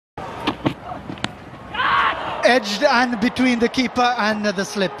edged and between the keeper and the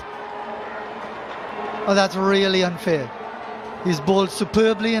slip. Oh, that's really unfair. He's bowled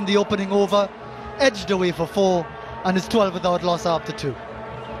superbly in the opening over, edged away for 4, and is 12 without loss after 2.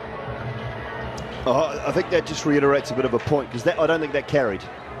 Oh, I think that just reiterates a bit of a point, because I don't think that carried.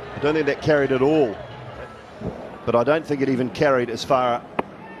 I don't think that carried at all. But I don't think it even carried as far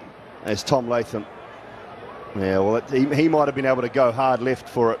as Tom Latham. Yeah, well, he might have been able to go hard left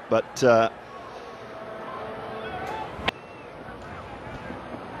for it, but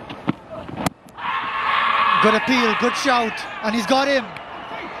good appeal, good shout, and he's got him.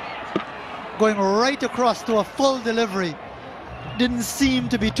 Going right across to a full delivery. Didn't seem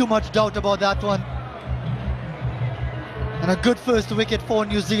to be too much doubt about that one. And a good first wicket for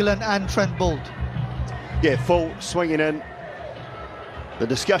New Zealand and Trent Boult. Yeah, full swinging in. The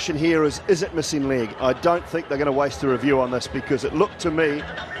discussion here is it missing leg? I don't think they're going to waste a review on this, because it looked to me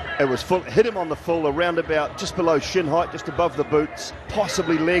it was full, hit him on the full, around about just below shin height, just above the boots,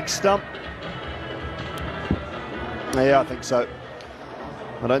 possibly leg stump. Yeah, I think so.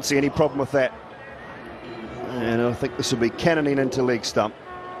 I don't see any problem with that. And I think this will be cannoning into leg stump.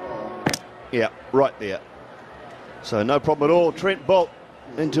 Yeah, right there. So no problem at all. Trent Boult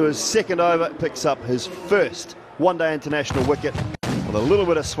into his second over, picks up his first one-day international wicket with a little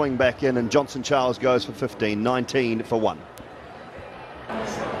bit of swing back in, and Johnson Charles goes for 15, 19 for 1.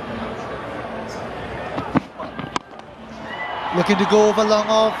 Looking to go over long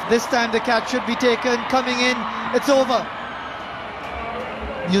off. This time the catch should be taken. Coming in, it's over.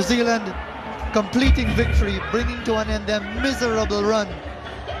 New Zealand completing victory, bringing to an end their miserable run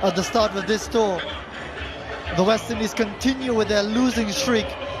at the start of this tour. The West Indies continue with their losing streak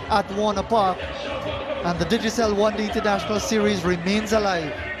at Warner Park, and the Digicel One Day International Series remains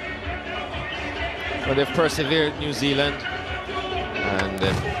alive. Well, they've persevered, New Zealand, and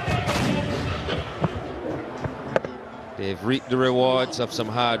they've reaped the rewards of some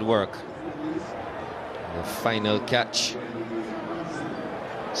hard work. The final catch.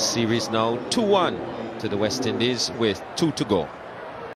 Series now 2-1 to the West Indies with 2 to go.